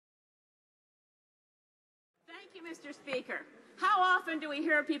Thank you, Mr. Speaker. How often do we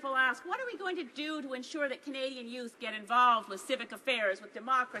hear people ask, what are we going to do to ensure that Canadian youth get involved with civic affairs, with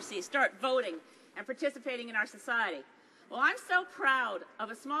democracy, start voting and participating in our society? Well, I'm so proud of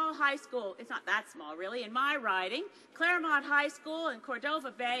a small high school, it's not that small really, in my riding, Claremont High School in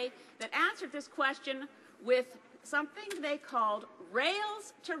Cordova Bay, that answered this question with something they called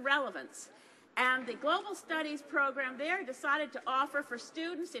Rails to Relevance. And the Global Studies program there decided to offer for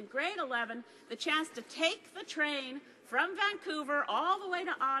students in grade 11 the chance to take the train from Vancouver all the way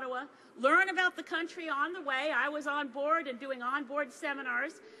to Ottawa, learn about the country on the way. I was on board and doing onboard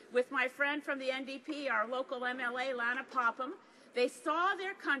seminars with my friend from the NDP, our local MLA, Lana Popham. They saw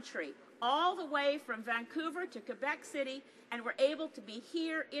their country all the way from Vancouver to Quebec City and were able to be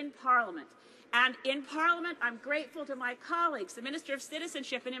here in Parliament. And in Parliament, I'm grateful to my colleagues, the Minister of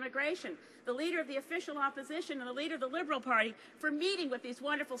Citizenship and Immigration, the Leader of the Official Opposition and the Leader of the Liberal Party for meeting with these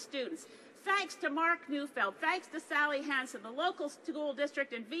wonderful students. Thanks to Mark Neufeld, thanks to Sally Hansen, the local school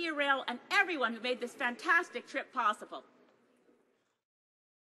district and Via Rail, and everyone who made this fantastic trip possible.